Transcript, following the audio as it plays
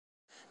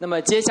那么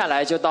接下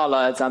来就到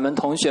了咱们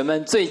同学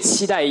们最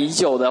期待已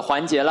久的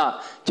环节了，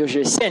就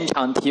是现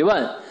场提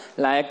问，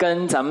来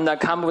跟咱们的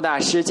堪布大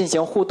师进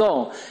行互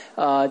动。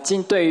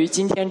对于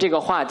今天这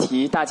个话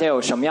题，大家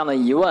有什么样的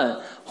疑问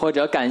或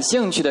者感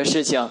兴趣的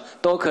事情，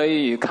都可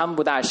以与堪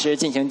布大师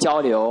进行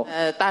交流。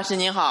大师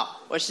您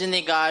好，我是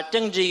那个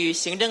政治与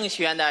行政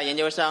学院的研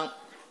究生，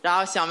然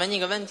后想问你一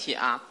个问题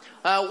啊。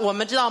我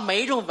们知道每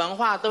一种文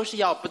化都是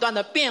要不断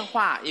的变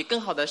化，以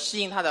更好的适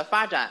应它的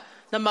发展。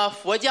那么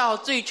佛教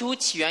最初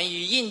起源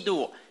于印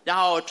度，然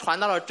后传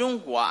到了中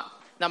国，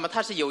那么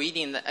它是有一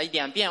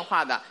点变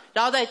化的。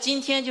然后在今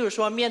天就是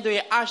说，面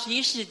对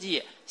21世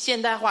纪现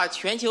代化、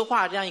全球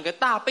化这样一个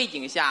大背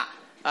景下，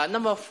那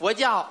么佛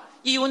教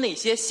又有哪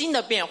些新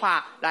的变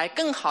化来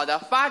更好的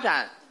发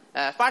展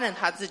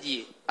它自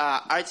己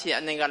而且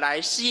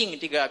来适应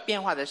这个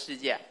变化的世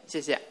界？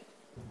谢谢。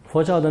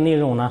佛教的内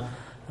容呢，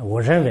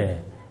我认为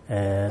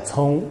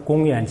从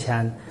公元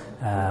前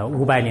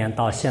500年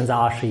到现在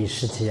21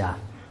世纪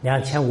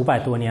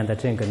2500多年的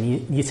这个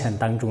历程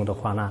当中的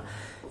话呢，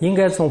应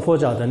该从佛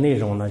教的内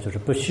容呢，就是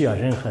不需要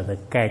任何的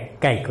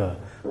改革，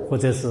或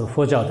者是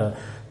佛教的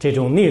这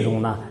种内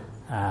容呢，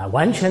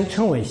完全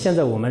成为现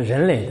在我们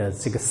人类的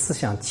这个思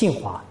想进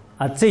化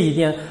这一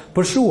点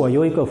不是我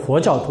有一个佛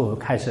教徒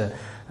开始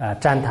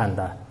赞叹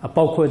的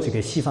包括这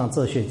个西方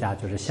哲学家，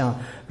就是像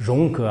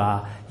荣格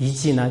以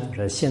及呢，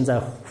就是现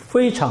在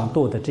非常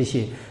多的这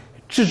些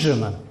智者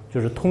们。就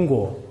是通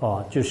过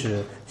就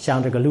是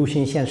像这个陆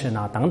逊先生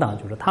等等，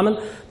就是他们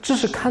只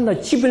是看到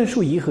几本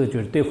书以后，就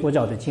是对佛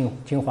教的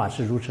进化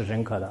是如此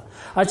深刻的。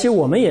而且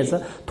我们也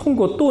是通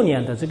过多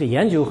年的这个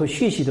研究和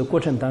学习的过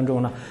程当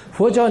中呢，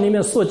佛教里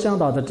面所讲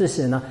到的这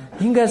些呢，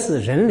应该是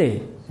人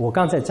类我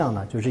刚才讲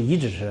的，就是一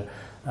直是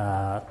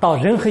到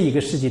任何一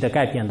个世纪的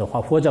改变的话，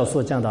佛教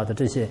所讲到的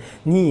这些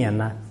理念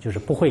呢，就是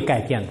不会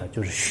改变的，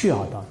就是需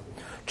要的。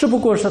只不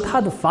过是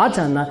它的发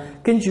展呢，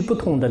根据不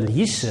同的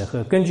历史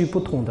和根据不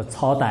同的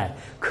朝代，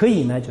可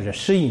以呢就是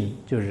适应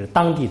就是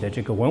当地的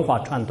这个文化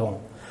传统。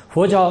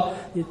佛教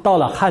到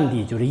了汉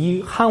地，就是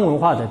以汉文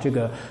化的这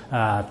个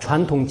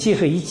传统结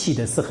合一起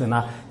的时候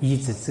呢，一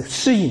直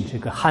适应这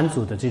个汉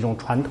族的这种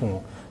传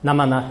统。那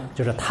么呢，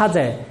就是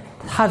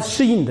它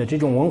适应的这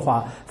种文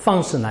化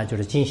方式呢，就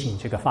是进行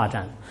这个发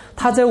展。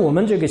它在我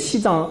们这个西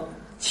藏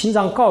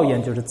高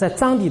原，就是在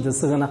藏地的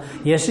时候呢，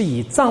也是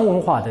以藏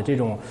文化的这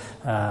种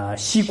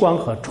习惯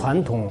和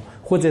传统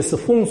或者是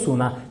风俗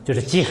呢，就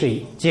是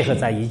结合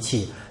在一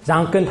起，然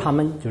后跟他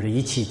们就是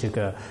一起这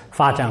个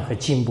发展和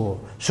进步。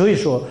所以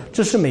说，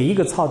这是每一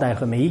个朝代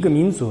和每一个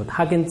民族，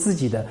它跟自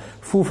己的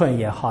福分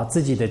也好，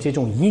自己的这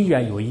种因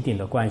缘有一定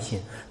的关系。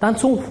但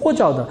从佛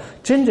教的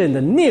真正的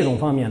内容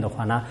方面的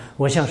话呢，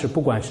我想是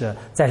不管是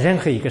在任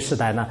何一个时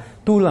代呢，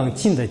都能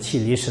经得起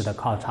历史的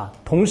考察，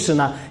同时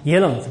呢，也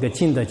能这个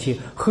经得起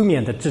后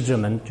面的智者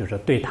们就是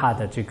对他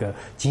的这个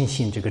进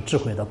行这个智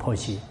慧的剖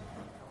析。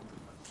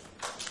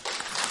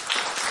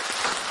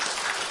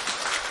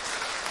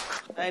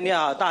你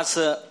好，大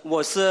师，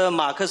我是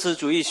马克思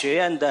主义学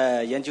院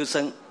的研究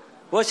生。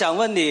我想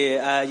问你，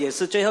也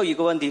是最后一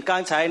个问题。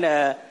刚才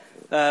呢，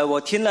我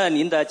听了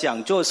您的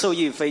讲座，受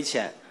益匪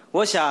浅。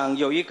我想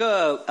有一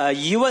个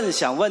疑问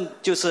想问，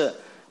就是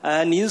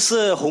您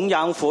是弘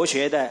扬佛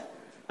学的，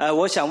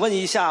我想问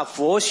一下，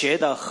佛学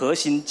的核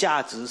心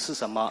价值是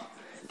什么？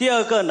第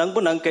二个，能不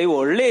能给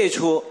我列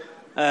出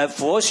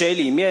佛学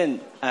里面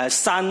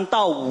3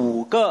到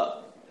5个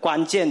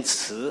关键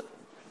词？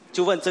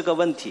就问这个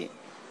问题。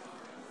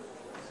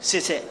谢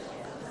谢。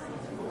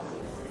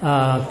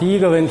第一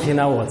个问题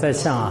呢，我在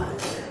想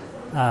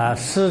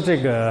是这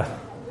个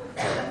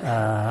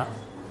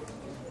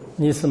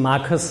你是马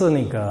克思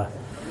那个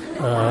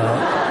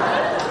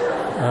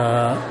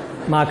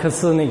马克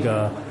思那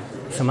个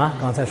什么？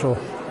刚才说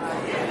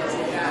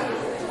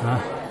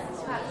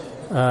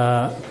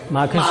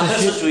马克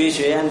思主义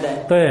学院的。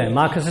对，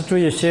马克思主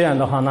义学院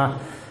的话呢，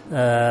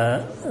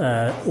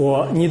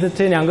你的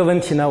这2个问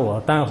题呢，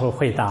我待会儿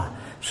回答。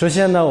首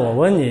先呢，我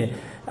问你，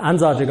按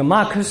照这个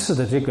马克思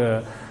的这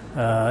个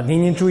列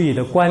宁主义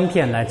的观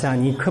点来讲，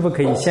你可不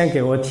可以先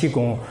给我提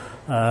供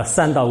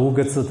3到5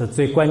个字的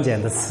最关键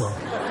的词？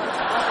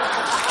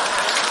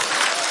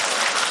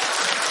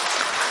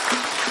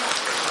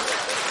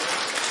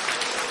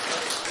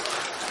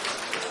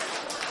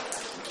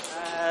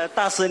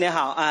大师你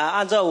好，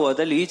按照我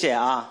的理解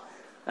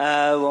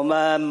我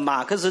们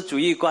马克思主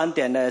义观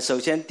点呢，首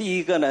先第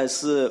一个呢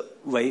是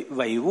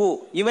唯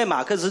物，因为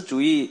马克思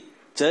主义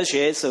哲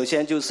学首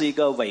先就是一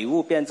个唯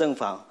物辩证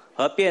法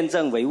和辩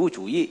证唯物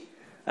主义。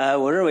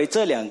我认为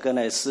这2个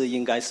呢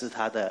应该是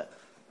它的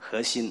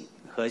核心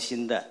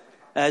的。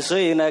所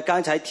以呢，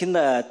刚才听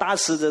了大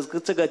师的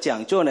这个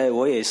讲座呢，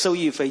我也受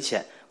益匪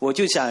浅。我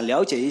就想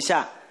了解一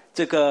下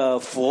这个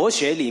佛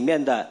学里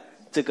面的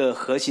这个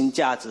核心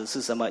价值是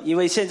什么？因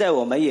为现在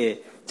我们也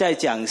在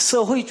讲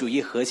社会主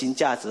义核心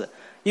价值，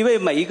因为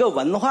每一个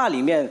文化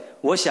里面，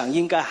我想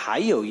应该还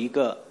有一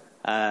个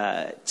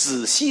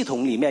子系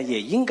统里面也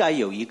应该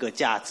有一个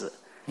价值。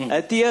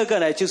第二个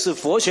呢，就是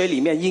佛学里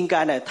面应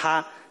该呢，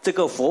它这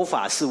个佛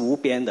法是无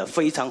边的，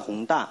非常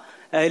宏大。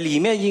里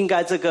面应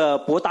该这个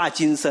博大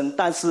精深，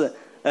但是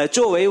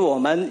作为我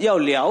们要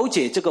了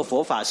解这个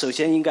佛法，首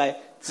先应该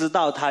知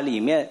道它里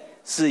面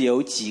是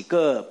有几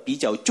个比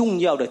较重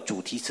要的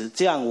主题词，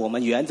这样我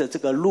们沿着这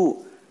个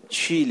路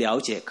去了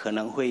解可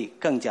能会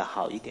更加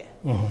好一点。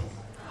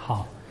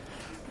好，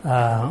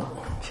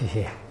谢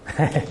谢。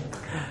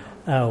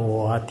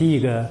我第一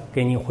个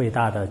给你回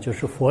答的就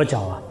是佛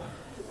教啊。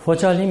佛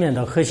教里面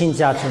的核心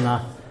价值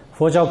呢，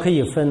佛教可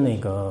以分那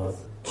个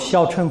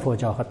小乘佛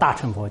教和大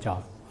乘佛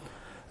教。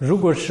如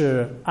果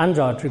是按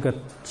照这个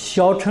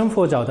小乘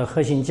佛教的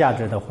核心价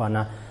值的话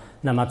呢，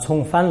那么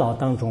从烦恼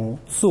当中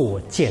自我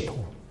解脱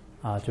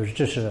啊，就是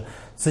这是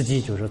自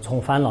己就是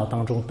从烦恼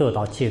当中得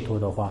到解脱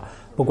的话，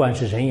不管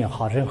是人也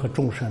好，任何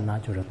众生呢，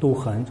就是都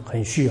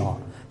很需要。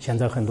现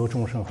在很多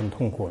众生很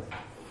痛苦，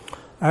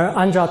而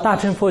按照大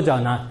乘佛教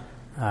呢，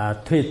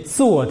对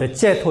自我的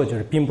解脱就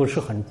是并不是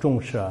很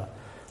重视，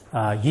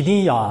一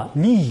定要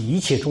利益一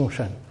切众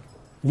生，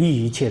利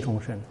益一切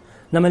众生。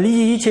那么利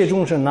益一切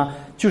众生呢，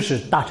就是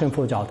大乘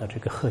佛教的这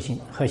个核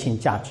心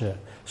价值。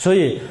所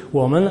以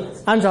我们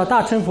按照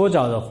大乘佛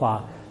教的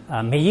话，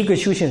每一个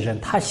修行人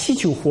他希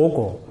求佛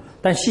果，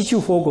但希求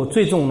佛果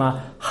最终呢，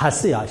还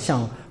是要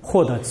想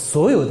获得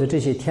所有的这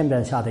些天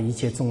边下的一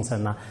切众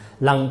生呢，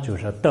让就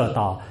是得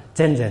到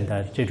真正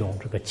的这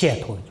个解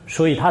脱。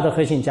所以它的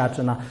核心价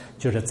值呢，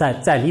就是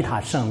在利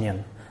他上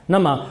面。那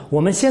么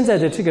我们现在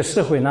的这个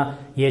社会呢，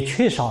也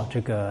缺少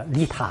这个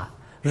利他。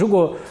如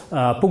果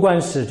不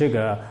管是这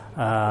个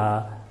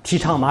提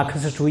倡马克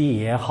思主义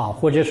也好，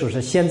或者说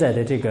是现在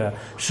的这个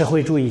社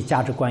会主义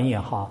价值观也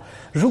好，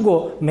如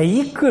果每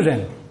一个人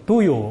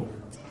都有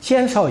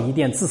减少一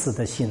点自私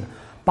的心，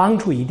帮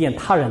助一点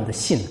他人的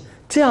心，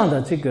这样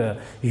的这个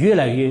人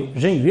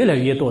越来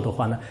越多的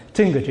话呢，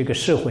整个这个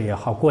社会也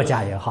好，国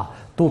家也好，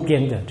都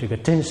变得这个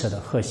真实的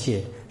和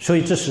谐。所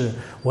以这是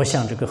我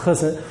想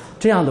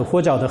这样的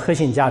佛教的核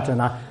心价值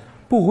呢，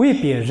不违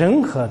背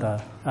任何的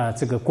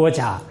这个国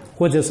家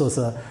或者说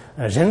是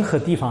任何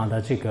地方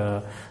的这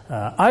个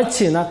而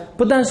且呢，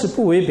不但是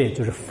不违背，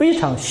就是非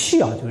常需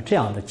要就这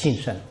样的精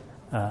神。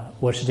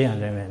我是这样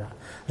认为的。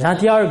然后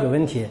第二个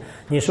问题，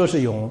你说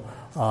是用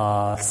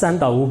3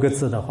到5个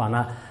字的话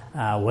呢，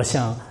我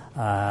想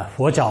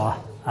佛教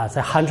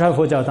在汉传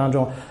佛教当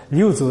中，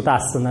六祖大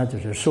师呢就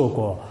是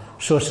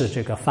说是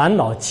这个烦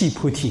恼即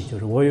菩提，就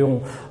是我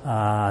用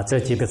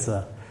这几个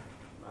字。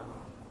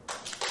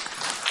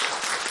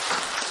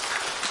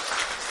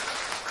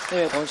那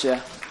位同学。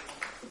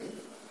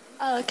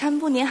堪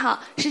布你好，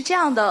是这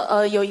样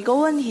的，有一个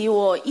问题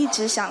我一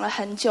直想了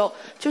很久，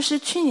就是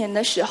去年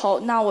的时候，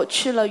那我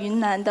去了云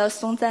南的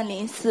松赞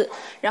林寺，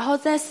然后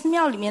在寺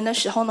庙里面的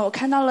时候呢，我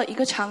看到了一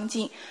个场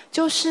景，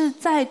就是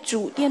在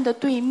主殿的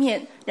对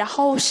面，然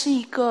后是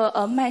一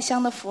个卖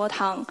香的佛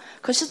堂，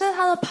可是在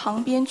它的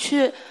旁边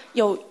却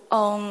有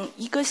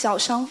一个小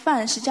商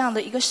贩，是这样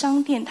的一个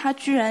商店，它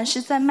居然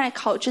是在卖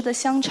烤制的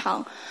香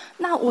肠。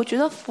那我觉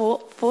得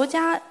佛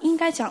家应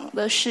该讲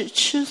的是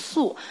吃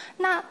素，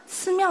那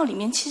寺庙里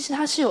面其实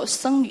它是有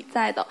僧侣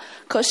在的，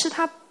可是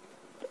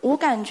我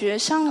感觉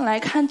上来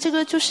看，这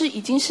个就是已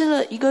经是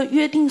了一个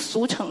约定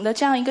俗成的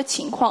这样一个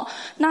情况。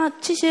那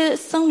这些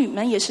僧侣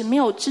们也是没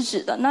有制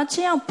止的。那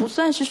这样不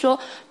算是说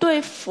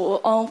对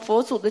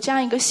佛祖的这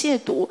样一个亵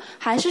渎，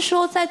还是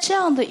说在这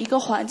样的一个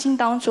环境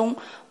当中，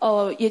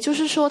也就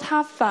是说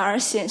它反而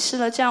显示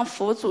了这样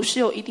佛祖是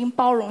有一定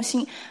包容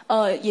性，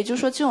也就是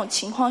说这种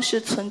情况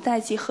是存在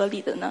即合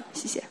理的呢？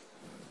谢谢。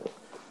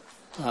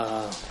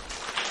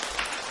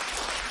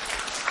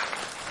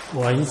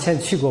我以前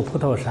去过普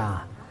陀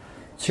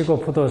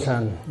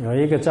山，有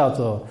一个叫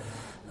做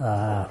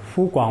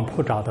福光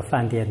普照的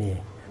饭店里，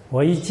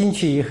我一进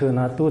去以后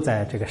呢，都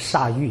在这个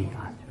杀鱼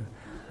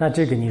那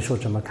这个你说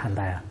怎么看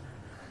待啊？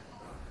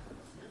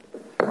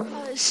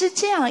是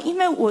这样，因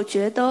为我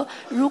觉得，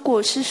如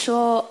果是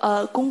说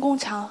公共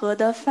场合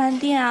的饭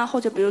店啊，或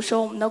者比如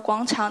说我们的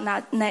广场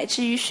乃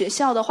至于学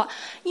校的话，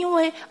因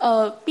为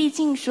毕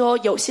竟说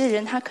有些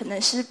人他可能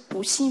是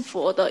不信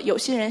佛的，有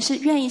些人是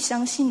愿意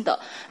相信的，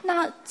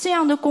那这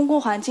样的公共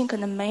环境可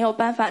能没有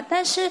办法，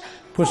但是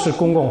不是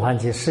公共环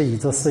境，是一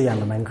座寺院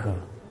的门口。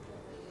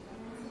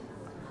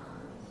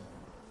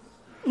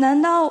难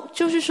道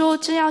就是说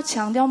这要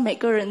强调每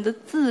个人的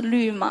自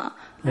律吗？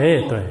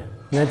对。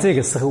那这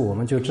个时候我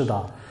们就知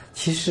道，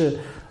其实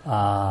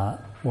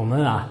我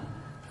们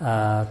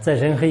在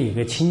任何一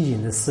个清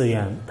净的寺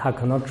院，它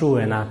可能诸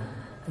位呢，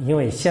因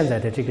为现在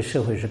的这个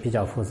社会是比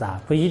较复杂，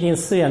不一定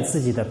寺院自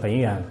己的本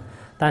源，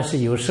但是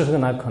有时候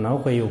呢可能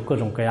会有各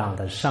种各样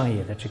的商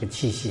业的这个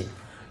气息。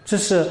这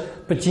是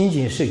不仅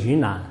仅是云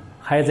南，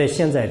还在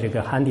现在这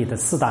个汉地的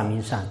4大名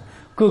山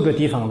各个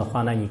地方的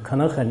话呢，你可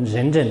能很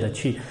认真的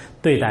去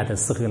对待的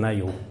时候呢，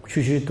有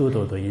许许多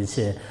多的一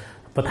些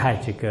不太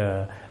这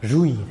个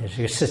如意的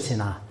这个事情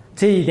啊。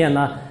这一点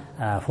呢，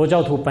佛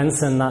教徒本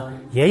身呢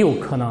也有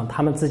可能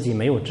他们自己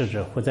没有制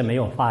止或者没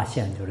有发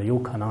现，就是有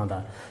可能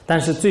的。但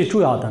是最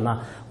主要的呢，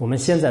我们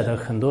现在的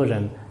很多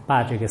人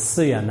把这个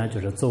寺院呢，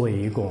就是作为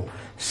一种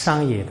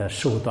商业的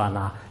手段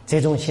这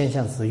种现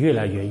象是越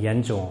来越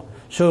严重。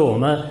所以我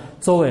们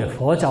作为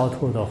佛教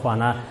徒的话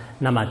呢，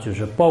那么就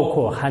是包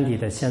括汉地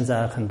的现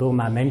在很多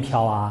买门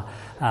票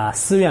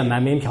寺院买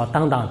门票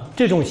等等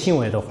这种行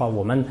为的话，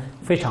我们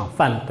非常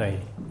反对。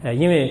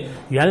因为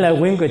原来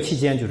文革期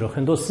间就是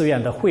很多寺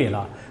院都毁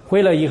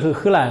了以后，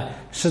后来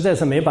实在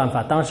是没办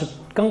法，当时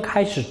刚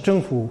开始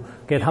政府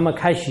给他们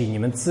开许你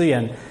们寺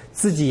院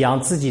自己养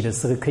自己的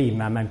时候可以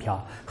买门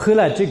票，后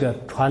来这个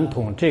传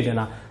统这个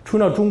呢，除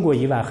了中国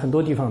以外，很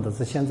多地方都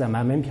是现在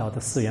买门票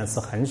的寺院是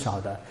很少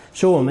的。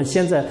所以我们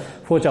现在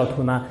佛教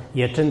徒呢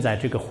也正在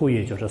这个呼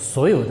吁，就是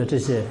所有的这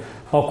些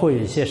包括有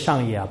一些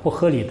商业不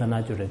合理的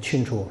呢，就是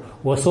清除。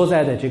我所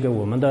在的这个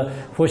我们的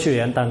佛学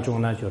院当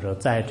中呢，就是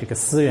在这个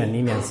寺院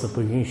里面是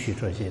不允许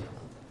这些的。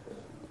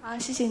好，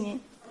谢谢您。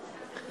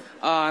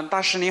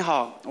大师您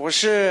好，我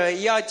是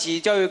1、2级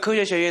教育科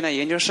学学院的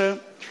研究生。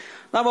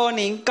那么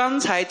您刚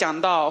才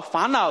讲到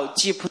烦恼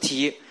即菩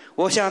提，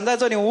我想在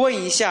这里问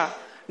一下，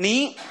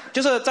您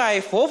就是在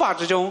佛法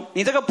之中，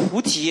你这个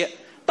菩提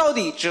到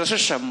底指的是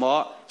什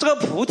么？这个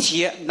菩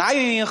提来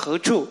源于何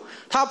处？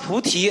它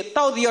菩提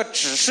到底要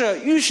指示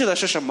预示的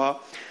是什么？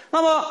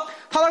那么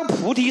它那个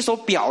菩提所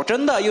表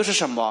征的又是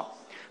什么？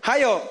还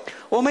有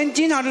我们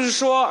经常就是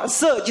说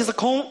色即是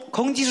空，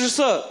空即是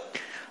色，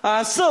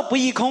色不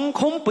异空，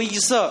空不异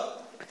色。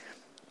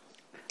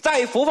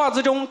在佛法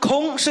之中，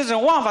空是指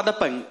万法的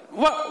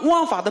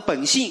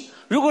本性。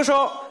如果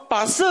说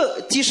把色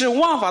即是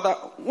万法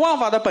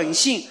的本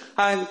性，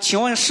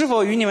请问是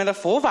否与你们的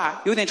佛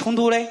法有点冲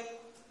突呢？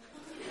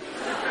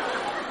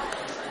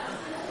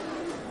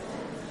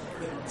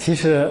其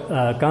实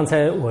刚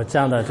才我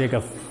讲的这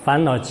个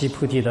烦恼即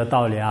菩提的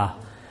道理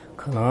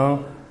可能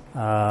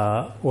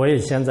我也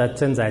现在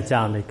正在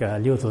讲那个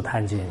六祖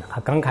坛经，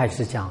他刚开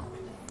始讲，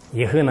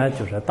以后呢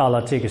就是到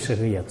了这个时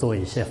候也做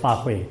一些发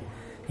挥，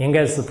应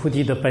该是菩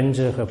提的本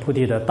质和菩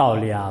提的道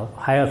理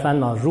还有烦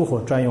恼如何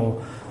专用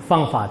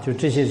方法，就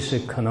这些是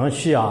可能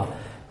需要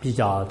比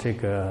较这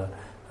个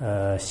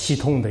系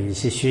统的一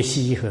些学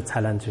习以后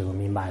才能就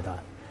明白的。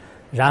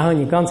然后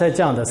你刚才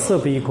讲的色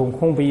不异空，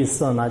空不异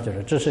色呢，就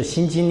是这是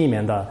心经里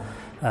面的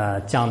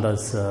讲的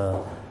是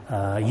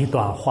一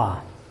段话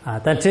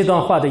但这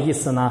段话的意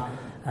思呢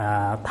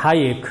它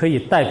也可以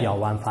代表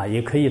万法，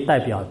也可以代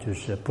表就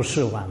是不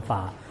是万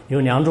法，有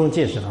两种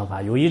解释方法。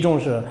有一种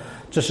是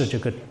这是这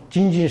个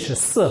仅仅是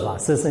色法，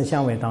色声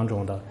香味当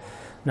中的，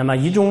那么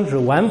一种是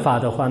万法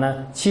的话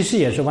呢，其实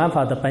也是万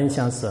法的本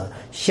相是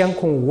相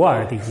空无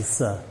二的意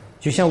思。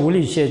就像物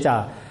理学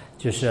家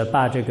就是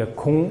把这个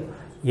空，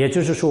也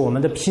就是说我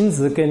们的品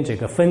质跟这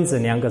个分子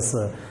两个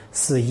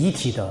是一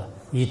体的，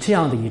以这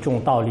样的一种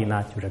道理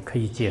呢就是可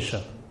以解释。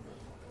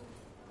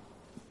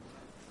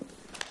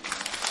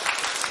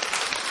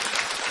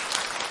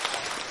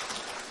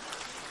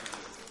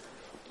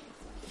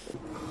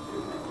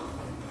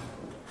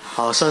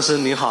好，上师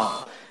您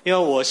好，因为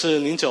我是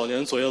09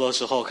年左右的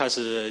时候开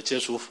始接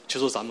触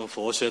咱们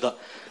佛学的。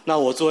那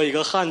我作为一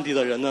个汉地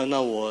的人呢，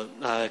那我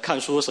看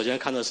书首先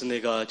看的是那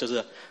个就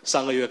是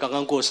上个月刚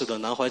刚过世的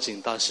南怀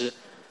瑾大师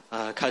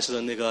开始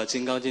的那个《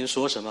金刚经》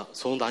说什么，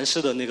从南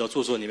师的那个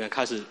著作里面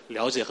开始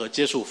了解和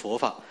接触佛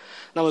法。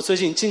那么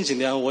近几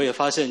年我也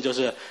发现，就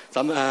是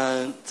咱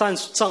们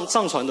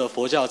藏传的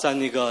佛教在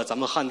那个咱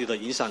们汉地的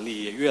影响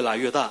力也越来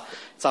越大。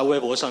在微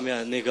博上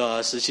面，那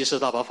个17世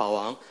大宝法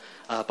王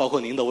包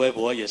括您的微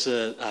博也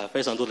是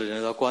非常多的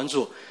人的关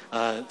注。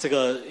这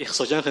个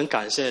首先很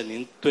感谢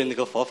您对那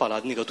个佛法的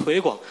那个推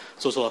广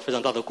做出了非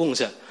常大的贡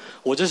献。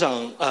我就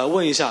想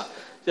问一下，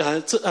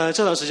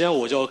这段时间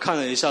我就看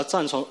了一下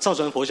藏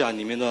传佛教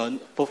里面的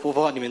佛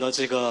法里面的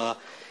这个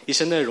一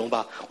些内容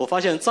吧。我发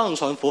现藏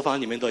传佛法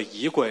里面的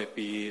仪轨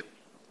比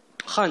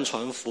汉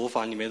传佛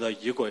法里面的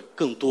仪轨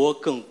更多、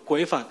更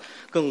规范、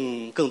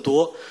更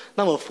多。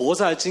那么佛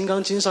在《金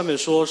刚经》上面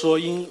说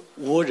因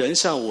无人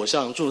相、我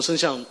相、众生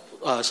相、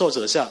寿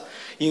者相，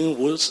因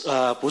无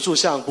不住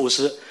相布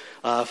施。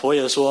佛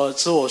也说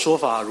知我说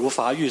法如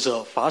法语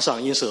者，法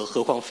赏应舍，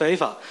何况非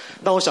法。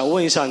那我想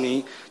问一下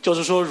您，就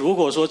是说如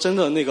果说真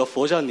的那个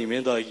佛教里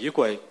面的仪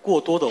轨过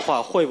多的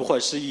话，会不会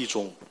是一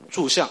种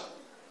住相？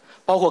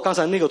包括刚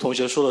才那个同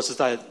学说的是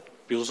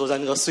比如说在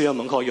那个寺院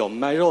门口有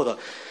卖肉的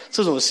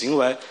这种行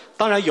为，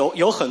当然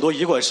有很多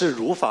仪轨是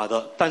如法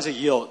的，但是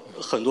也有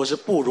很多是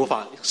不如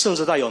法，甚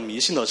至带有迷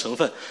信的成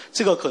分。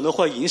这个可能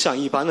会影响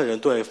一般的人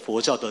对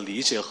佛教的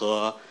理解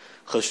和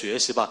学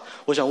习吧。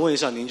我想问一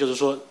下您，就是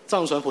说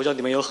藏传佛教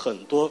里面有很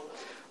多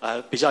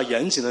比较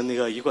严谨的那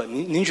个仪轨，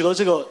您觉得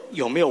这个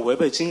有没有违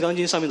背《金刚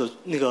经》上面的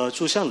那个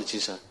住相的精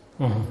神？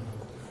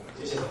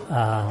谢谢。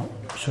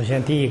首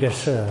先第一个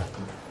是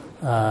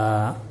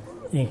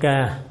应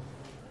该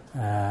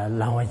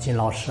蓝怀瑾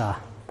老师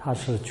他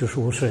是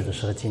95岁的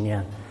时候今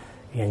年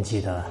圆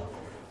寂的，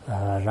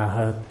然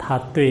后他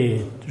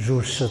对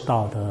儒释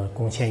道的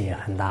贡献也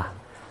很大，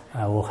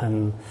我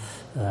很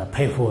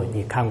佩服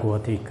你看过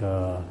这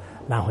个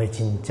蓝怀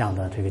瑾讲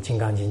的这个《金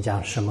刚经》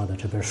讲什么的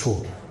这本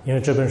书，因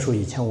为这本书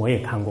以前我也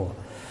看过，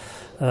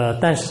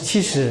但是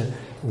其实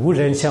无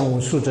人相无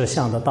数者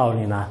相的道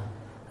理呢，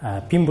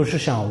并不是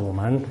像我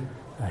们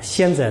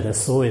现在的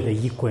所谓的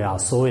仪轨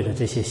所谓的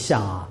这些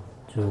相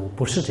就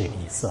不是这个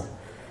意思。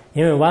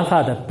因为万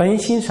法的本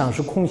性上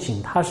是空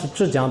性，它是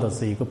只讲的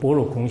是一个般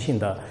若空性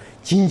的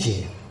境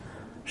界，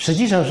实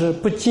际上是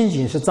不仅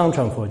仅是藏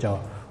传佛教，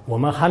我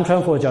们汉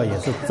传佛教也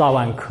是早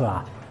晚课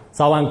啊，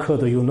早晚课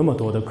都有那么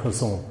多的课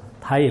诵，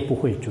他也不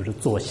会就是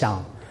做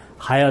相，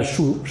还要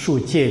述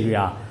戒律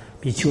啊、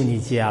比丘尼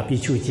戒啊、比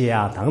丘戒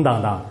啊等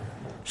等等。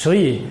所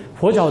以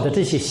佛教的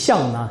这些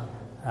相呢，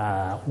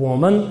我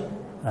们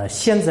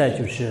现在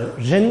就是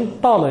人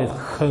到了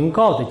很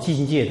高的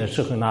境界的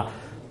时候呢，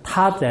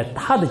他在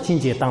他的境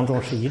界当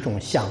中是一种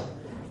相。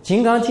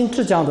金刚经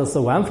只讲的是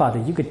万法的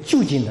一个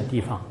究竟的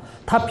地方，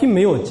它并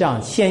没有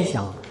讲现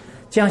象。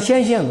讲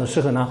现象的时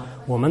候呢，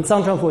我们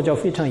藏传佛教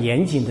非常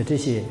严谨的这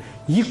些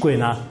仪轨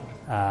呢，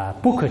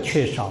不可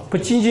缺少。不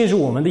仅仅是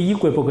我们的仪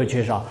轨不可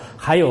缺少，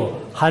还有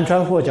汉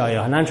传佛教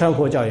也好，南传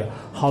佛教也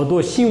好，好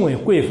多行为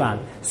规范。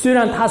虽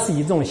然它是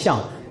一种相，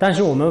但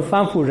是我们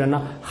凡夫人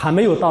呢，还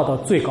没有到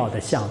最高的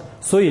相，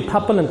所以它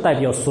不能代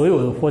表所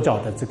有的佛教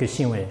的这个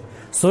行为。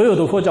所有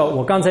的佛教，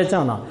我刚才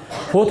讲了，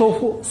佛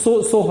陀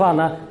说法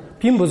呢，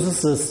并不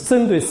是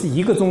针对是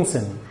一个众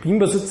生，并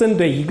不是针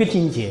对一个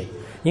境界，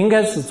应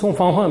该是从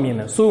方方面面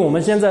的。所以我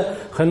们现在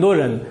很多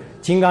人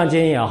金刚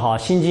经也好，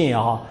心经也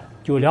好，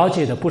就了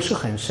解的不是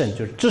很深，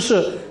就是只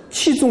是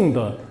其中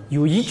的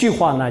有一句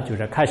话呢，就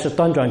是开始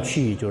断章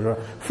取义，就是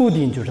否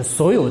定就是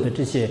所有的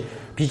这些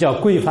比较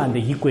规范的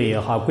仪轨也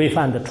好，规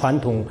范的传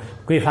统、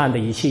规范的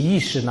一些意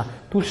识呢，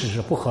都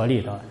是不合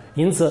理的。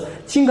因此《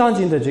金刚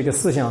经》的这个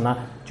思想呢，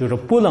就是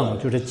不能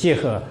就是结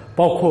合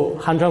包括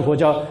汉传佛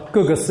教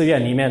各个寺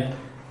院里面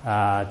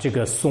这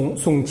个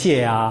诵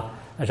戒啊，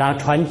然后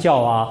传教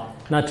啊，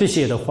那这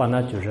些的话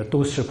呢，就是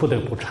都是不得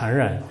不承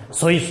认。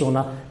所以说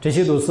呢，这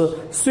些都是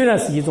虽然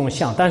是一种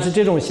相，但是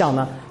这种相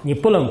呢，你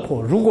不能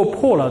破。如果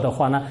破了的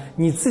话呢，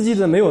你自己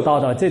都没有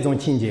到这种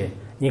境界。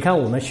你看，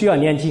我们需要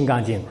念《金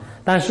刚经》，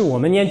但是我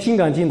们念《金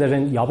刚经》的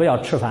人要不要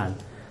吃饭？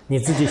你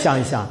自己想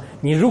一想，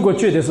你如果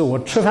觉得是我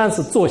吃饭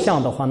是做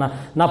相的话呢，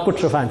那不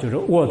吃饭就是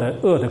饿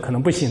的可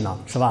能不行了，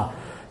是吧？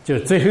就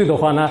最后的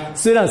话呢，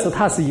虽然是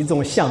它是一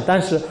种相，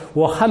但是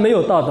我还没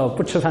有到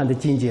不吃饭的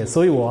境界，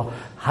所以我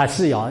还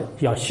是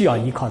需要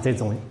依靠这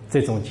种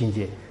境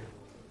界。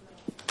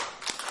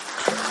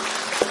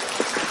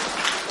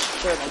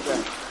谢谢同学。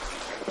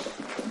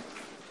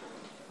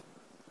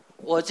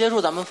我接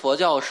触咱们佛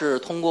教是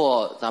通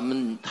过咱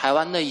们台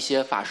湾的一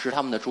些法师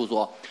他们的著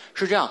作。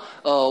是这样，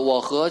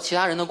我和其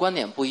他人的观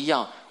点不一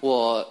样。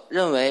我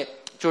认为，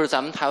就是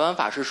咱们台湾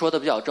法师说的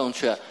比较正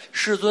确。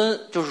世尊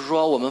就是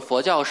说，我们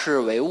佛教是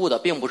唯物的，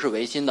并不是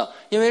唯心的。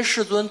因为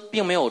世尊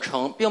并没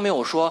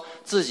有说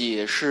自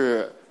己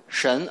是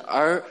神，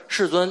而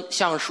世尊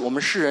向我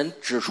们世人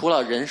指出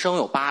了人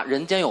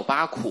间有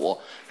八苦。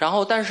然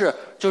后，但是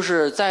就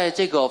是在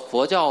这个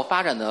佛教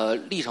发展的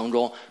历程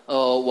中，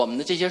我们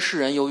的这些世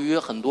人由于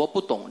很多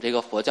不懂这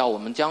个佛教，我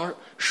们将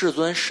世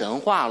尊神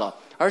化了。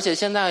而且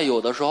现在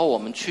有的时候我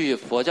们去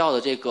佛教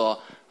的这个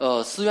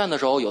寺院的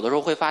时候，有的时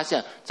候会发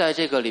现在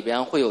这个里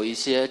边会有一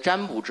些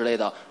占卜之类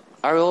的，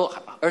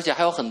而且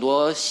还有很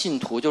多信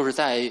徒就是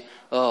在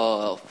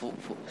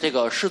这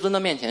个世尊的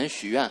面前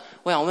许愿。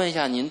我想问一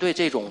下，您对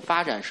这种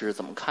发展是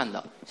怎么看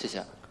的？谢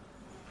谢。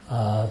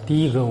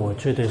第一个我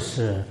觉得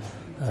是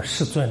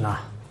世尊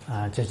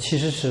这其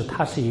实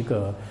他是一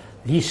个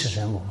历史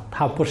人物，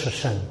他不是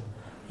神，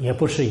也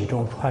不是一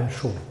种传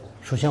说。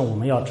首先我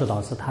们要知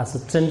道他是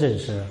真正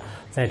是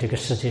在这个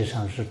世界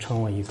上是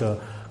成为一个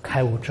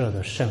开悟者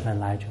的身份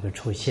来这个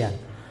出现，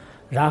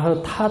然后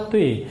他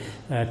对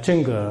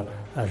整个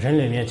人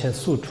类面前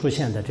所出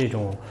现的这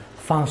种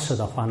方式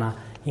的话呢，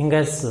应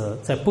该是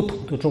在不同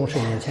的众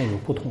生面前有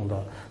不同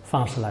的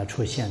方式来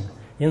出现的。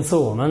因此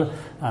我们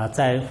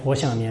在佛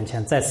像面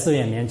前，在寺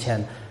院面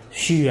前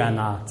许愿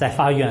在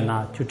发愿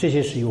就这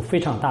些是有非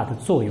常大的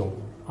作用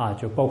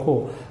就包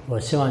括我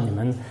希望你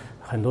们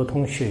很多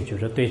同学就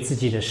是对自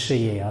己的事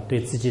业对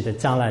自己的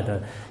将来的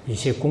一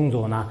些工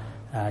作呢，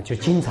就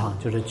经常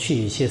就是去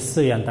一些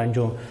寺院当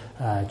中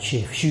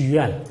去许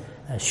愿。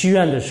许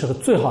愿的时候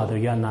最好的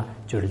愿呢，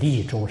就是利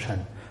益众生。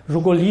如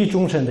果利益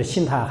众生的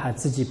心态还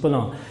自己不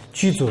能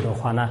具足的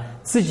话呢，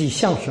自己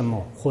想什么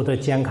获得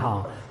健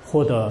康，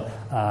获得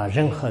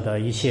任何的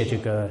一些这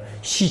个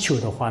需求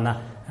的话呢，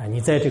你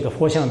在这个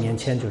佛像面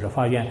前就是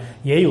发愿，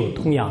也有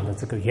同样的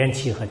这个缘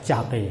起和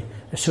加倍。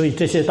所以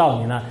这些道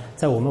理呢，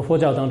在我们佛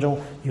教当中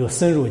有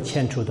深入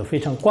浅出的非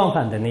常广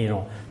泛的内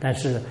容，但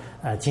是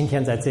今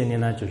天在这里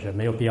呢，就是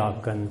没有必要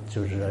跟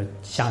就是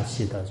详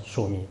细的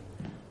说明。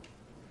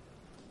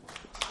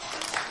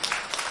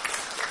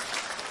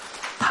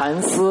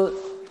谭思，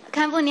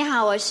堪布你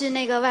好，我是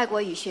那个外国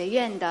语学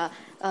院的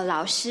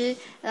老师，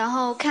然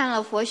后看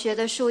了佛学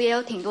的书也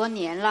有挺多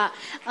年了，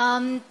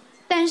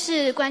但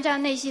是关照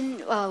内心，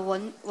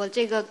我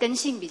这个根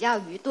性比较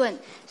愚钝。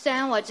虽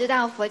然我知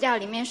道佛教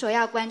里面说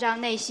要关照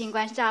内心，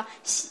关照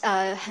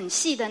很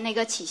细的那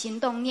个起心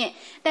动念，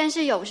但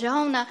是有时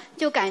候呢，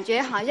就感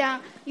觉好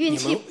像运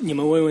气。你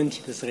们问问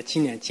题的时候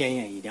尽量简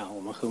言一点，我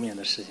们后面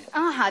的事情。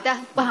好的，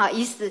不好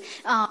意思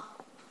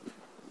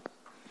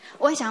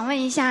我想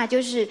问一下，就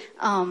是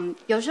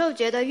有时候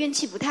觉得运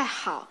气不太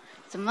好。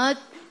怎么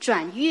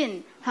转运？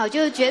好，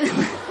就觉得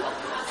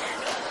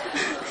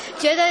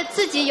觉得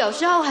自己有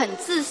时候很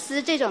自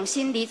私，这种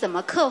心理怎么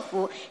克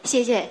服？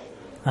谢谢。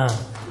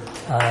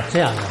这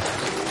样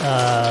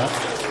的，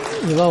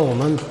因为我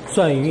们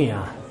转运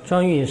啊，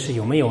转运是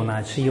有没有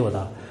呢？是有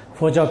的。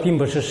佛教并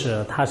不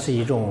是它是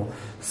一种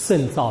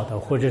圣造的，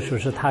或者说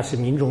是它是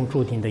冥中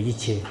注定的一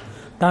切。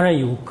当然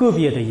有个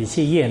别的一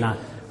些业呢，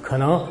可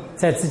能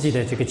在自己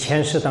的这个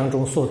前世当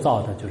中所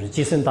造的，就是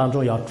今生当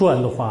中要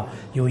转的话，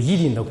有一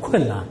定的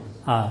困难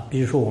啊。比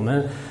如说我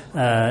们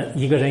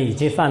一个人已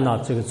经犯了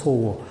这个错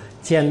误，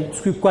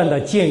关到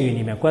监狱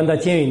里面，关到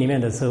监狱里面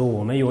的时候，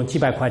我们用几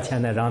百块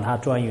钱呢让他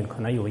转运，可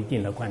能有一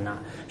定的困难。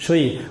所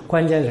以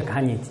关键是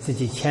看你自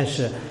己前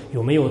世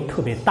有没有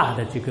特别大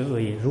的这个恶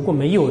业。如果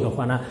没有的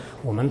话呢，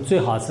我们最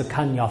好是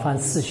看《了凡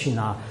四训》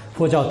啊，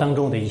佛教当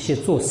中的一些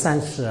做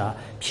善事啊，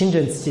平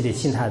整自己的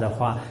心态的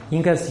话，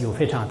应该是有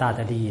非常大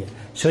的利益。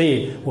所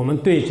以我们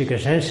对这个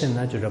人生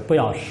呢，就是不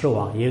要失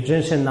望。也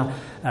人生呢，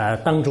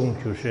当中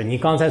就是你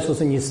刚才说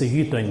是你是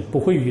愚钝，不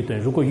会愚钝。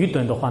如果愚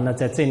钝的话呢，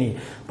在这里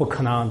不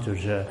可能就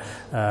是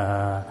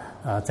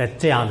在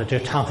这样的这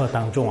个场合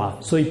当中啊，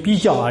所以比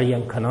较而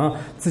言，可能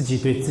自己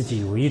对自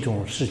己有一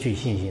种失去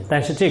信心，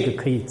但是这个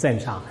可以正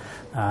常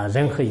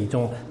任何一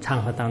种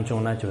场合当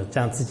中呢，就是这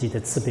样自己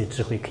的慈悲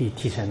智慧可以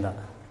提升的。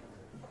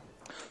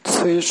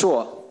崔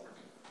硕，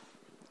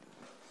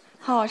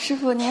好，师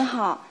父您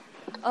好，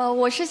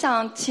我是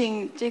想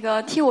请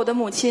替我的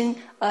母亲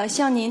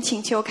向您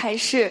请求开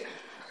示。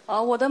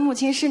我的母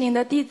亲是您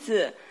的弟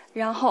子，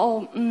然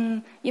后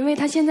因为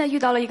她现在遇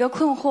到了一个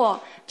困惑，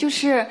就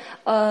是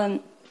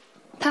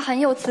他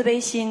很有慈悲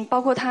心，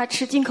包括他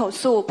吃进口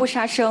素不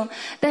杀生，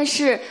但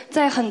是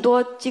在很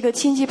多这个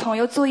亲戚朋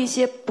友做一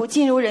些不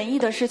尽如人意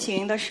的事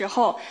情的时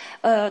候，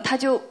他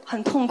就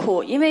很痛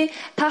苦，因为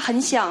他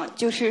很想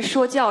就是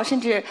说教，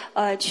甚至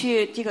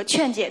去这个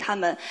劝解他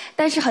们，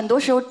但是很多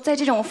时候在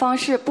这种方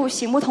式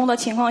行不通的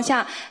情况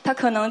下，他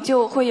可能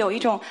就会有一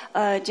种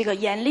这个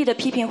严厉的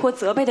批评或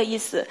责备的意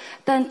思，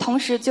但同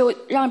时就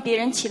让别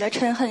人起了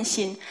嗔恨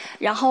心，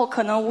然后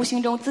可能无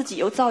形中自己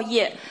又造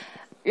业，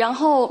然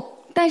后。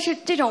但是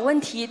这种问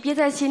题憋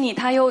在心里，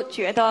他又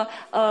觉得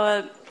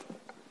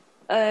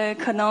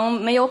可能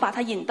没有把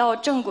他引到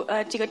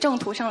这个正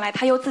途上来，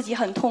他又自己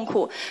很痛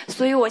苦，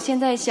所以我现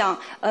在想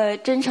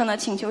真诚的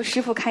请求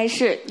师父开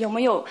示，有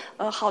没有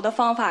好的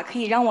方法可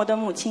以让我的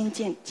母亲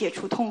解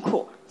除痛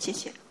苦？谢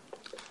谢。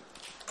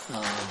我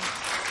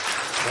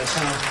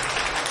想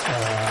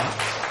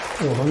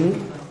我们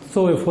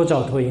作为佛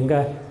教徒应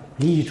该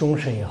利益众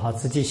生也好，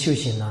自己修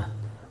行呢，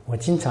我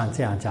经常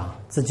这样讲，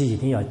自己一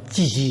定要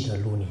积极的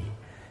努力。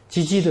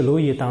积极的努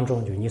力当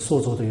中，就你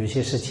所做的有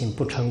些事情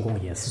不成功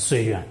也是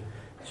随缘，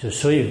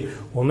所以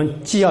我们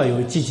既要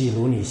有积极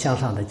努力向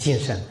上的精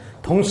神，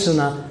同时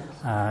呢，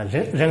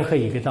任何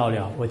一个道理，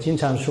我经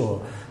常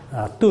说，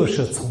得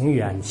失从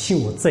缘，心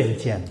无正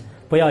见，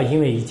不要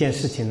因为一件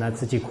事情呢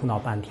自己苦恼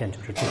半天，就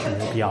是这是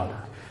没有必要的。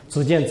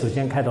逐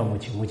渐开导母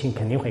亲，母亲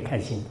肯定会开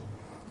心。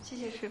谢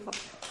谢师父。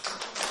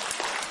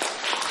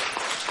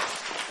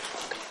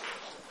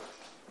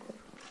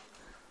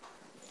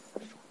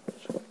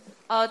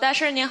大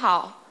师您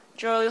好，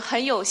就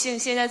很有幸，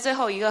现在最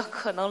后一个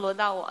可能轮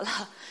到我了。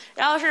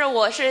然后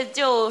我是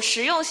就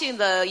实用性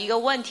的一个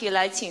问题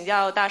来请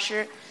教大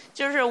师，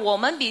就是我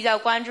们比较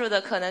关注的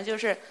可能就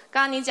是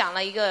刚刚您讲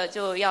了一个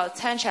就要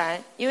参禅，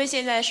因为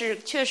现在是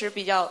确实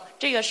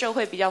这个社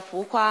会比较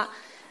浮夸，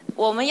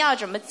我们要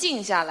怎么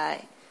静下来？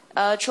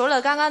除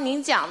了刚刚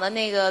您讲的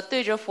那个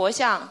对着佛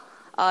像，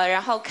然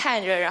后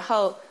看着，然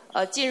后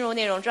进入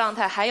那种状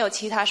态，还有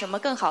其他什么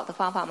更好的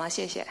方法吗？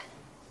谢谢。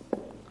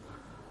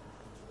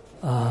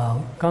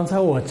刚才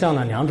我讲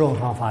了两种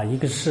方法，一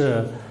个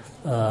是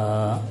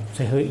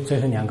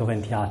最后两个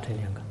问题啊，这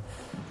两个，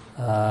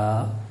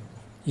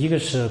一个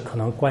是可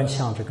能观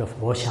想这个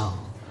佛像，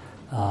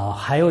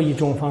还有一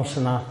种方式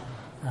呢，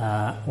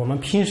我们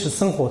平时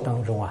生活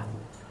当中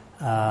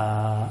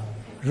啊，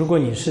如果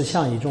你是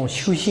像一种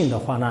修行的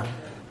话呢，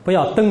不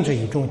要等着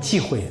一种机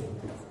会，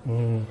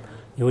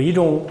有一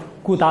种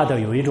古大德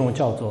有一种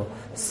叫做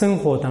生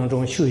活当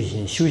中修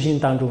行，修行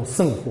当中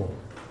生活。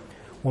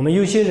我们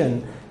有些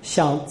人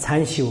想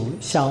禅修，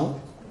想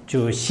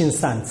就行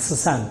善慈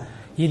善，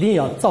一定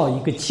要造一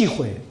个机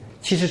会。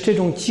其实这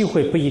种机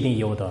会不一定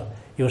有的。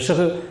有时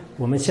候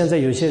我们现在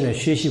有些人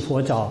学习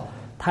佛教，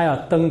他要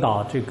等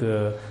到这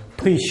个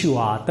退休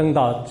啊，等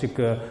到这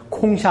个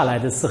空下来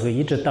的时候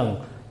一直等，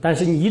但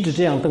是你一直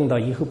这样等到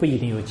以后不一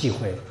定有机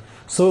会。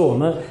所以我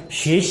们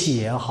学习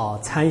也好，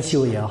禅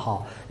修也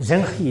好，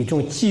任何一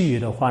种机遇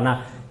的话呢，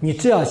你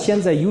只要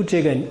现在有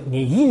这个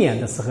你意念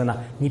的时候呢，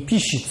你必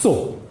须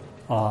做。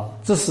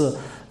这是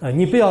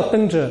你不要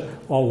等着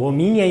我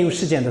明年有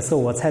时间的时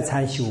候我才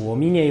禅修，我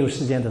明年有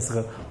时间的时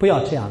候不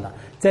要这样的，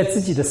在自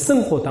己的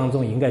生活当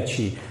中应该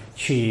去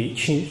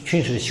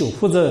实修，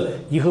否则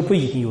以后不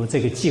一定有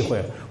这个机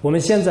会。我们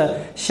现在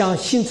像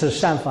行持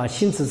善法、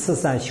行持慈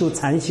善、修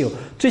禅修，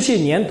这些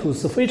念头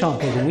是非常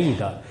不容易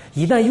的。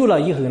一旦有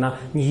了以后呢，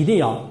你一定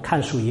要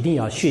看书，一定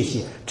要学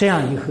习，这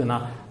样以后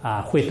呢，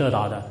会得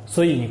到的。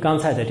所以你刚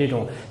才的这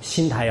种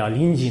心态要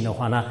临近的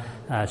话呢，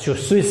就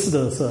随时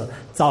都是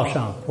早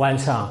上、晚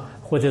上，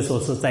或者说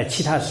是在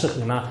其他时候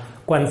呢，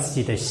观自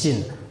己的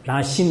心，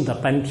让心的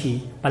本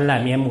体本来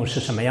面目是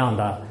什么样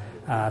的，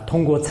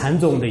通过禅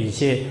宗的一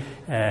些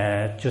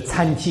就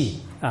参记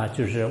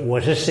就是我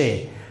是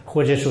谁，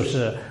或者说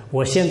是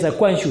我现在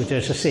观修者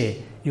是谁，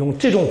用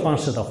这种方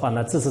式的话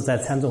呢，这是在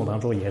禅宗当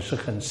中也是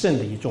很深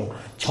的一种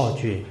窍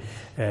诀。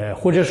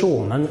或者说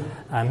我们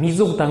密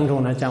宗当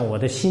中呢，讲我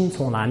的心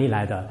从哪里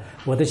来的，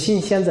我的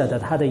心现在的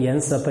它的颜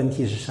色本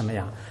体是什么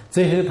样，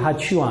最后它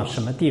去往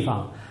什么地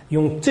方，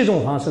用这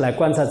种方式来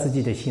观察自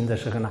己的心的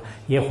时候呢，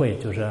也会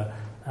就是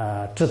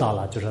知道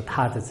了就是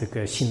它的这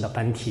个心的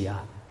本体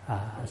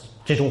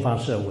这种方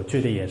式我觉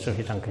得也是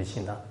非常可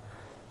行的。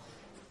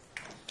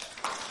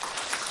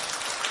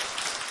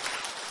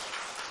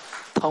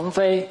腾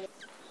飞，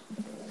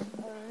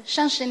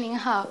上师您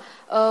好，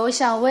我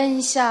想问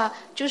一下，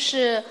就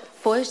是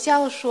佛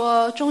教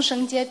说众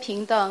生皆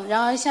平等，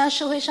然而现在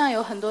社会上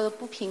有很多的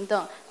不平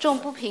等，这种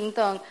不平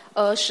等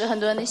使很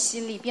多人的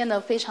心理变得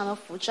非常的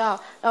浮躁。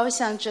然后我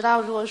想知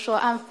道，如果说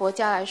按佛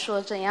教来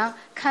说，怎样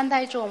看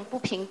待这种不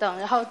平等，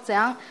然后怎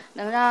样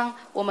能让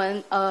我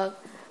们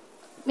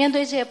面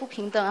对这些不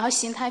平等，然后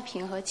心态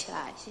平和起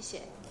来？谢谢。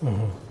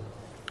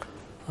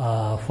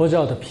佛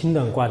教的平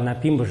等观呢，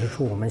并不是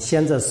说我们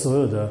现在所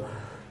有的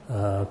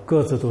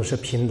个子都是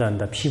平等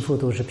的，皮肤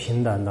都是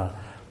平等的，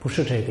不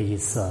是这个意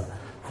思。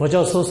佛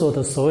教所说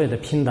的所谓的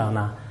平等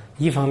呢，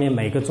一方面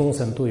每个众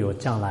生都有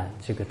将来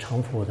这个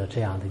成佛的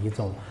这样的一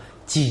种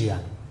机缘，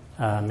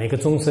每个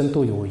众生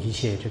都有一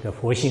些这个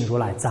佛性如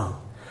来藏。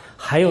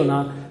还有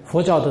呢，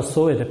佛教的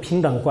所谓的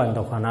平等观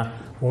的话呢，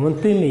我们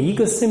对每一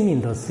个生命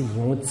都是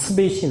用慈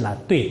悲心来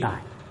对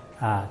待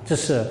这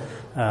是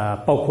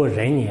包括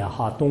人也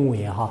好，动物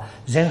也好，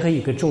任何一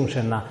个众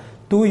生呢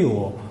都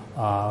有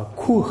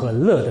苦和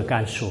乐的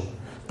感受。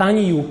当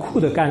你有苦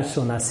的感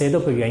受呢，谁都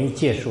不愿意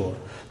接受；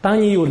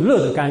当你有乐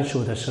的感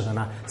受的时候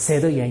呢，谁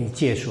都愿意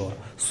接受。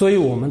所以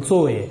我们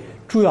作为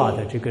主要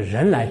的这个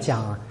人来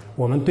讲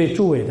我们对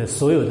周围的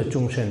所有的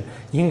众生，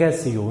应该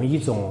是有一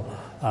种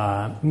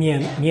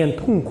免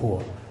痛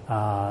苦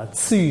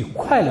赐予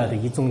快乐的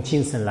一种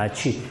精神来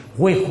去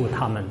维护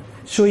他们。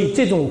所以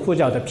这种佛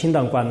教的平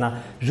等观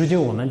呢，如今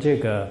我们这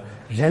个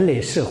人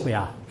类社会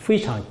非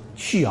常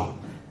需要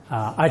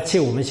而且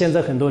我们现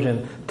在很多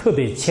人特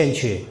别欠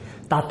缺，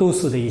大多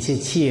数的一些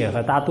企业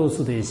和大多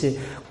数的一些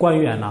官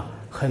员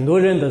很多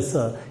人都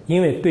是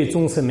因为对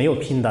众生没有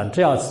平等，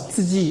只要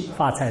自己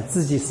发财、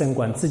自己升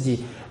官、自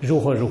己如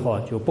何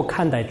就不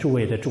看待周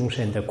围的众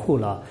生的苦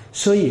乐。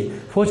所以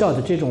佛教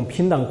的这种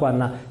平等观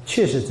呢，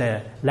确实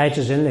在来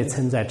自人类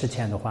存在之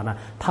前的话呢，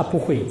它不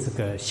会这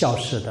个消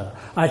失的。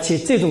而且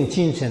这种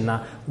精神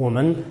呢，我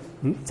们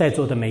在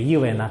座的每一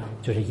位呢，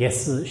就是也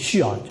是需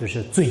要就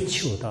是追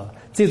求的。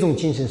这种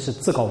精神是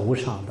至高无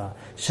上的。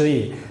所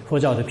以佛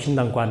教的平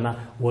等观呢，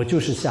我就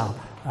是想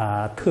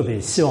特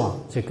别希望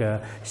这个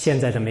现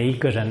在的每一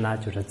个人呢，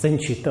就是争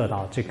取得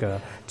到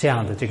这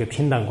样的这个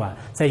平等观。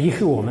在以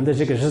后我们的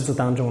这个日子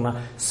当中呢，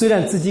虽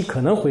然自己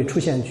可能会出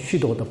现许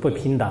多的不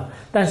平等，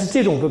但是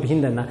这种不平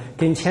等呢，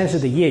跟前世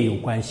的业有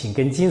关系，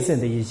跟今生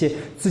的一些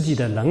自己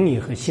的能力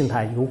和心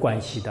态有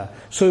关系的。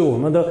所以我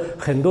们的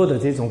很多的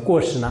这种过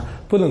失呢，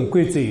不能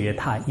归罪于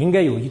他，应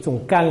该有一种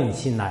感恩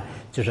心来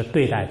就是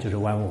对待就是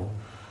万物。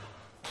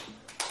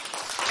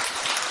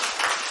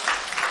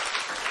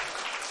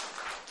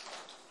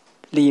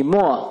李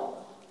默，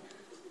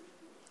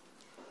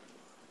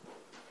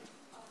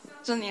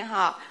您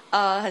好，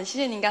很谢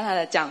谢您刚才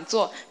的讲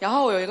座。然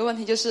后我有一个问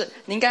题，就是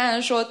您刚才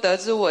说得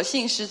知我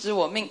幸，失之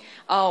我命，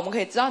我们可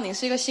以知道您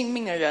是一个信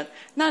命的人。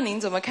那您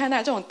怎么看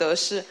待这种得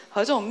失和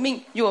这种命？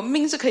如果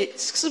命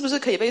是不是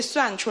可以被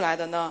算出来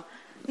的呢？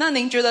那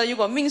您觉得如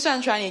果命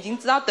算出来，你已经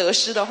知道得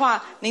失的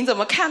话，您怎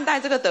么看待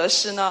这个得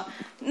失呢？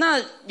那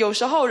有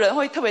时候人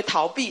会特别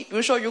逃避，比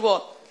如说如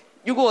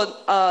果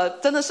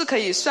真的是可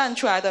以算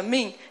出来的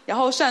命，然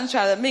后算出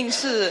来的命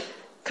是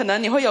可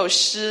能你会有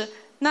失，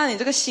那你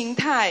这个心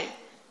态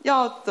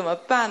要怎么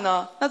办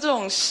呢？那这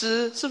种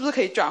失是不是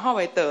可以转化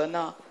为得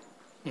呢？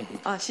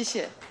谢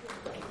谢。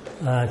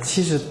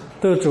其实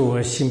得之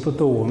我幸，不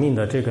得我命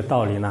的这个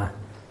道理呢，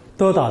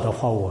得到的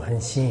话我很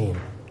幸运，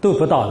得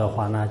不到的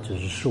话呢，就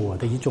是我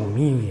的一种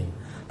命运。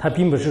它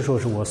并不是说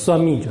是我算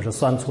命就是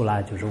算出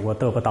来就是我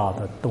得不到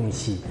的东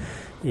西，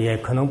也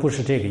可能不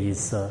是这个意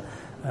思。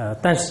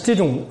但是这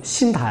种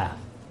心态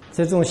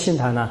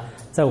呢，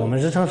在我们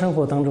日常生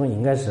活当中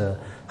应该是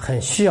很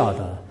需要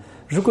的。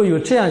如果有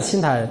这样心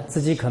态，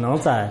自己可能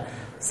在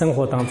生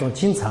活当中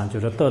经常就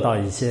是得到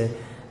一些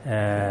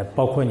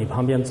包括你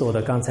旁边坐的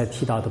刚才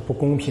提到的不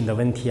公平的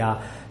问题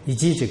以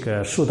及这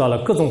个受到了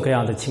各种各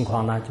样的情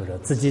况呢，就是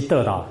自己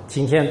得到。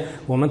今天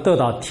我们得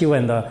到提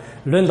问的，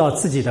轮到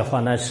自己的话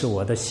呢，是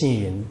我的幸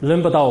运；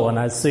轮不到我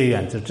呢，随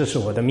缘，这是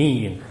我的命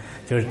运。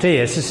就是这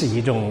也是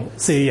一种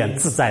随缘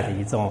自在的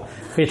一种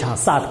非常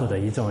洒脱的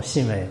一种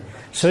行为。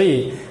所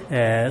以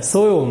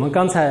所谓我们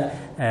刚才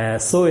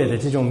所谓的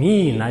这种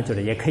命运呢，就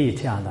是也可以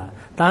这样的，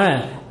当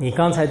然，你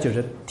刚才就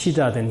是提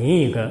到的另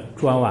一个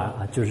转弯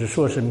啊，就是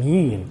说是命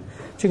运。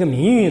这个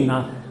命运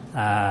呢，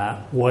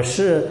我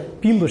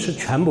并不是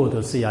全部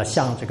都是要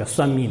向这个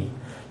算命，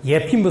也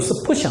并不是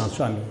不想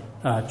算命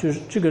就是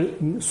这个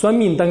算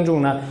命当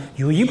中呢，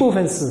有一部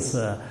分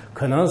是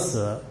可能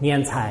是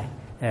敛财。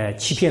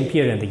欺骗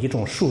别人的一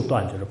种手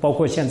段，就是包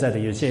括现在的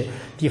有些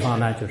地方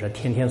呢，就是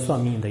天天算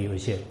命的有一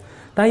些，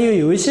但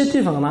有一些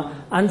地方呢，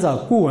按照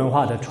古文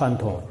化的传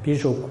统，比如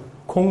说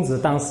孔子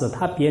当时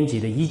他编辑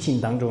的易经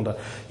当中的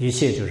一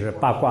些就是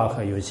八卦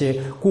和有一些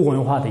古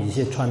文化的一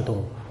些传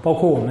统，包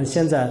括我们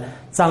现在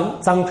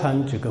藏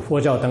传这个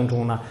佛教当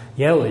中呢，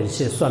也有一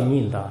些算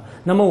命的。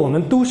那么我们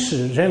都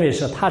是认为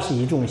是它是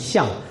一种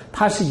相，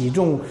它是一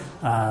种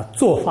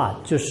做法，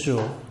就是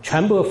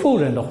全部否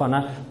认的话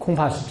呢，恐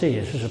怕是这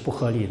也是不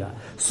合理的。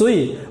所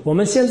以我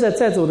们现在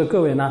在座的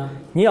各位呢，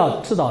你要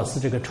知道是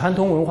这个传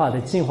统文化的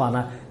进化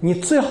呢，你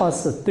最好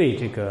是对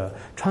这个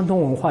传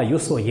统文化有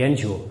所研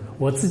究。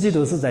我自己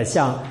都是在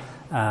想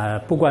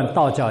不管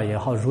道教也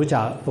好，儒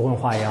家文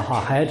化也好，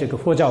还有这个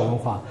佛教文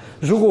化，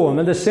如果我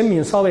们的生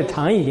命稍微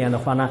长一点的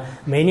话呢，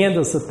每年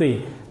都是对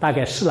大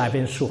概10来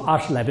本书、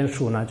20来本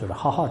书呢，就是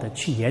好好的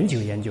去研究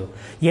研究。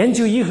研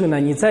究以后呢，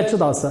你才知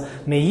道是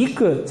每一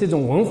个这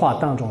种文化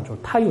当中，就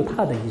它有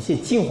它的一些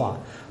进化。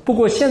不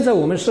过现在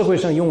我们社会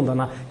上用的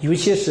呢，有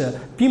些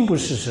并不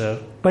是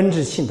本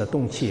质性的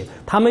东西，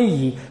他们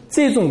以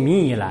这种名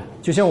义来，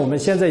就像我们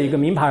现在一个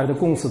名牌的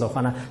公司的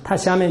话呢，它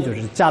下面就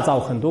是加造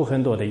很多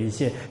很多的一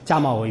些假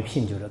冒伪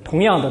品，就是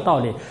同样的道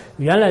理，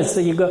原来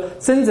是一个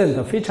真正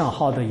的非常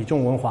好的一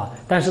种文化，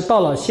但是到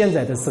了现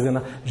在的时候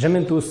呢，人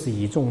们都是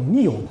一种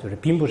利用，就是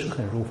并不是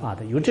很如法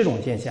的，有这种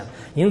现象。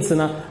因此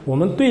呢，我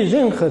们对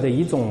任何的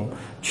一种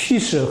趋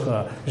势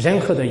和任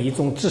何的一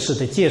种知识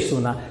的接触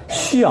呢，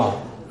需要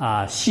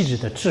细致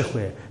的智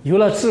慧，有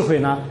了智慧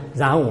呢，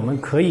然后我们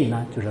可以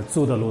呢，就是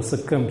走的路是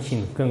更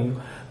平、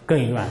更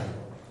远。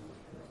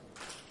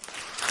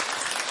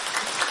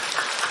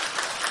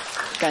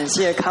感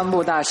谢堪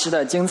布大师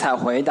的精彩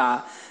回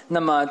答。那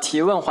么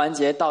提问环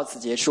节到此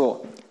结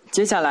束，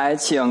接下来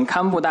请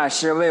堪布大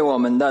师为我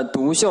们的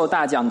独秀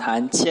大讲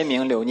坛签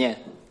名留念。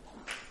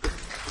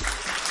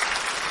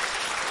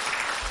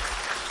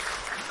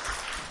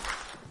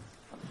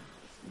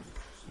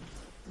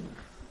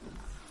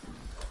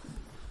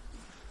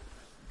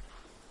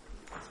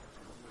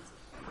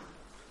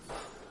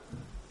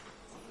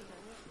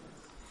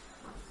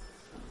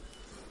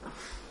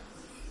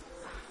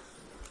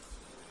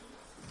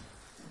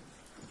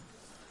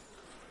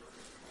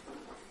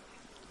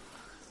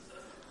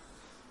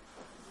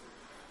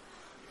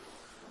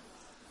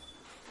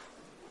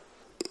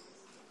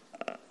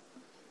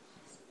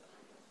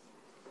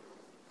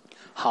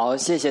好，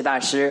谢谢大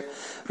师。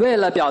为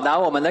了表达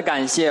我们的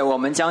感谢，我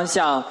们将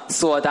向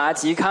索达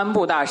吉堪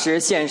布大师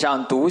献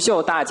上独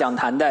秀大讲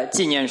坛的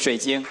纪念水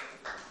晶。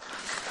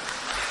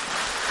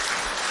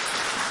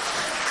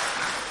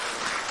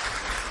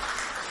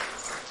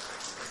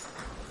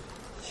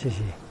谢谢。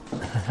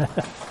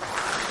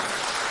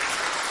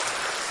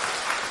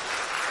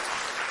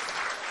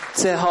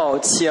最后，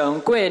请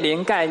桂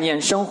林概念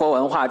生活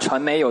文化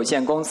传媒有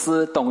限公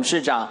司董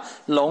事长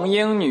龙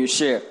英女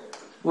士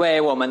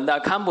为我们的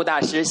堪布大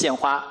师献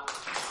花。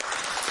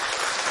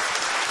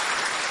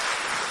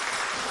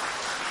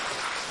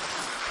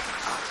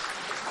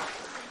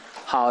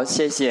好，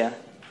谢谢。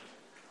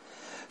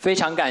非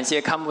常感谢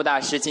堪布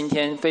大师今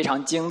天非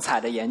常精彩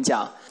的演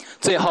讲。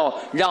最后，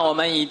让我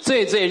们以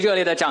最最热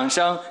烈的掌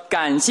声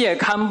感谢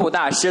堪布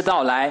大师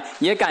到来，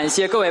也感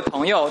谢各位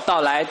朋友到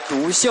来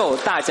独秀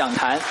大讲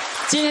坛。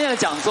今天的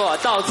讲座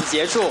到此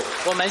结束，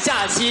我们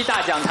下期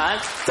大讲坛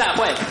再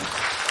会。